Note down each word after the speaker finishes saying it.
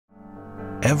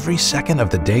every second of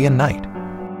the day and night.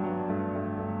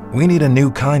 We need a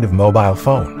new kind of mobile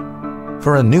phone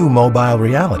for a new mobile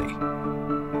reality.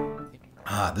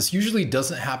 This usually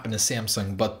doesn't happen to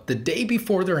Samsung, but the day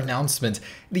before their announcement,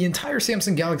 the entire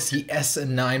Samsung Galaxy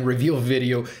S9 reveal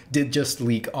video did just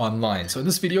leak online. So in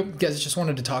this video, guys, I just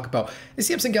wanted to talk about the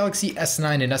Samsung Galaxy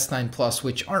S9 and S9 Plus,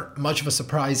 which aren't much of a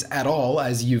surprise at all,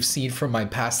 as you've seen from my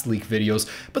past leak videos,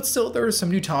 but still there are some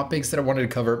new topics that I wanted to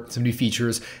cover, some new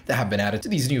features that have been added to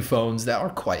these new phones that are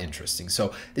quite interesting.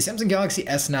 So the Samsung Galaxy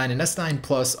S9 and S9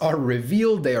 Plus are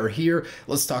revealed, they are here.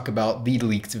 Let's talk about the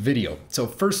leaked video. So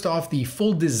first off, the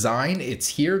full design, it's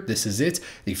here. This is it.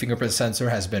 The fingerprint sensor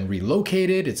has been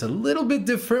relocated. It's a little bit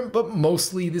different, but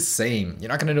mostly the same. You're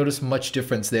not going to notice much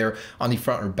difference there on the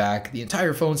front or back. The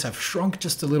entire phones have shrunk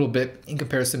just a little bit in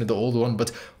comparison to the old one,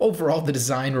 but overall the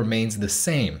design remains the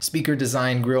same. Speaker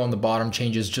design, grill on the bottom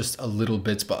changes just a little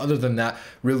bit, but other than that,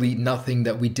 really nothing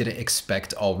that we didn't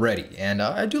expect already. And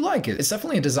I do like it. It's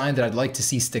definitely a design that I'd like to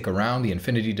see stick around. The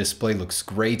infinity display looks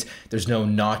great. There's no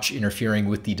notch interfering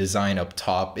with the design up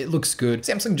top. It looks good.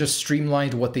 Samsung just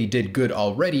streamlined what they did good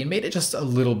already and made it just a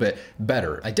little bit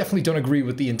better. I definitely don't agree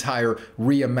with the entire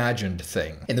reimagined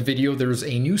thing. In the video, there's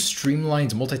a new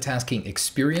streamlined multitasking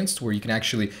experience where you can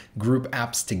actually group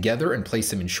apps together and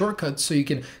place them in shortcuts, so you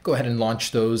can go ahead and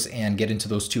launch those and get into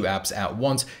those two apps at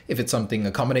once if it's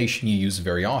a combination you use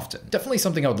very often. Definitely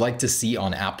something I would like to see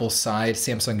on Apple's side.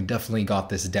 Samsung definitely got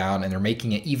this down and they're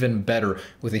making it even better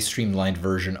with a streamlined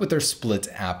version with their split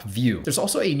app view. There's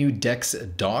also a new DeX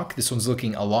dock. This one's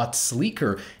looking a lot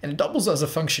sleeker, and it doubles as a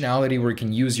functionality where you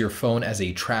can use your phone as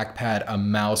a trackpad, a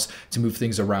mouse to move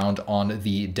things around on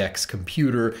the DeX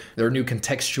computer. There are new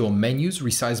contextual menus,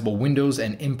 resizable windows,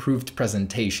 and improved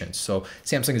presentation. So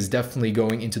Samsung is definitely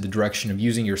going into the direction of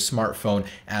using your smartphone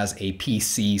as a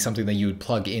PC, something that you would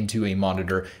plug into a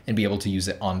monitor and be able to use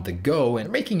it on the go,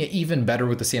 and making it even better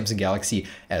with the Samsung Galaxy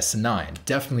S9.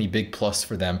 Definitely big plus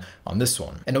for them on this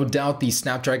one. And no doubt the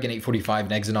Snapdragon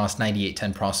 845 and Exynos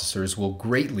 9810 processors will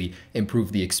greatly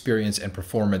improve the experience and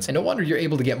performance, and no wonder you're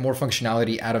able to get more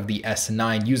functionality out of the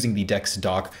S9 using the DeX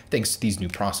dock thanks to these new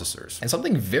processors. And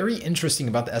something very interesting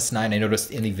about the S9 I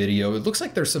noticed in the video, it looks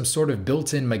like there's some sort of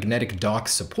built-in magnetic dock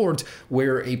support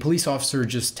where a police officer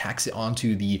just tacks it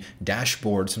onto the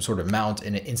dashboard, some sort of mount,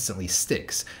 and it instantly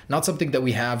sticks. Not something that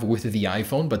we have with the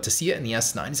iPhone, but to see it in the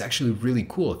S9 is actually really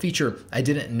cool. A feature I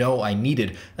didn't know I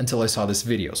needed until I saw this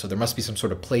video. So there must be some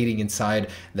sort of plating inside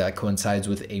that coincides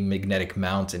with a magnetic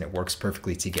mount, and it works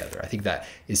perfectly together. I think that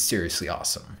is seriously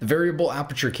awesome. The variable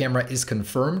aperture camera is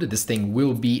confirmed. This thing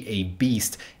will be a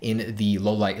beast in the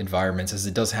low light environments, as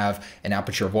it does have an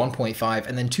aperture of 1.5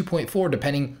 and then 2.4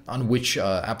 depending on which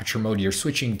aperture mode you're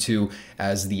switching to,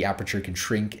 as the aperture can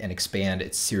shrink and expand.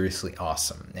 It's seriously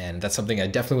awesome, and that's something I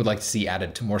definitely would like to see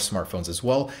added to more smartphones as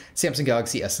well. Samsung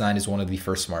Galaxy S9 is one of the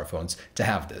first smartphones to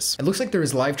have this. It looks like there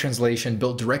is live translation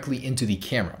built directly into the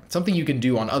camera, something you can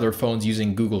do on other phones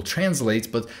using Google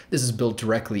Translate, but this is built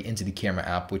directly into the camera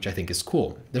app, which I think is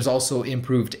cool. There's also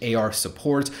improved AR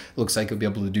support. Looks like you'll be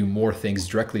able to do more things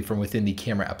directly from within the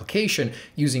camera application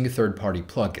using third-party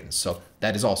plugins. So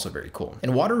that is also very cool.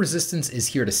 And water resistance is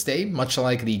here to stay. Much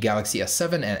like the Galaxy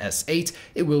S7 and S8,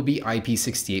 it will be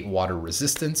IP68 water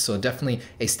resistant, so definitely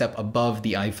a step above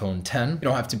the iPhone 10. You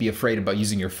don't have to be afraid about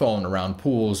using your phone around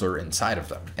pools or inside of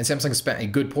them. And Samsung spent a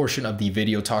good portion of the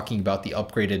video talking about the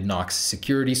upgraded Knox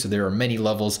security, so there are many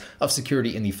levels of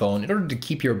security in the phone in order to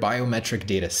keep your biometric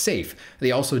data safe.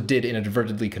 They also did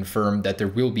inadvertently confirm that there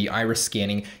will be iris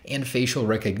scanning and facial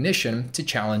recognition to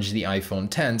challenge the iPhone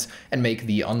 10s and make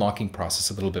the unlocking process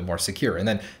a little bit more secure. And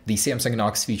then the Samsung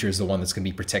Knox feature is the one that's going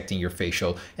to be protecting your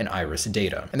facial and iris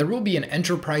data. And there will be an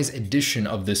enterprise edition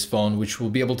of this phone, which will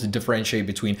be able to differentiate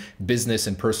between business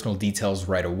and personal details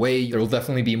right away. There will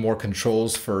definitely be more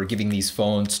controls for giving these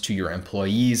phones to your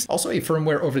employees. Also a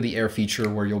firmware over the air feature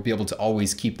where you'll be able to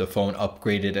always keep the phone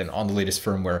upgraded and on the latest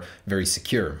firmware, very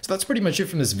secure. So that's pretty much it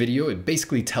from this video. It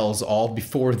basically tells all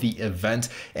before the event,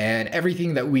 and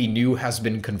everything that we knew has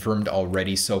been confirmed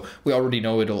already. So we already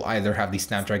know it'll either have the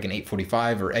Snapdragon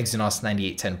 845 or Exynos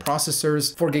 9810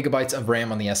 processors, 4 GB of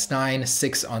RAM on the S9,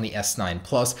 6 on the S9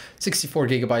 Plus, 64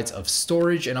 GB of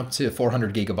storage, and up to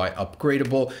 400 GB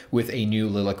upgradable with a new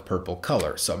lilac purple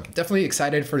color. So I'm definitely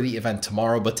excited for the event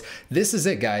tomorrow, but this is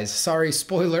it, guys. Sorry,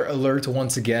 spoiler alert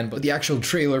once again, but the actual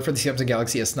trailer for the Samsung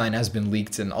Galaxy S9 has been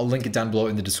leaked, and I'll link it down below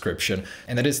in the description.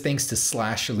 And that is thanks to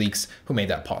Slash Leaks, who made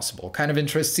that possible. Kind of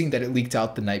interesting that it leaked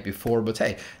out the night before, but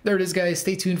hey, there it is, guys.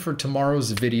 Stay tuned for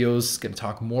tomorrow's videos. Going to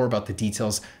talk more about the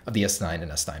details of the S9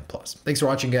 and S9 Plus. Thanks for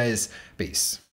watching, guys. Peace.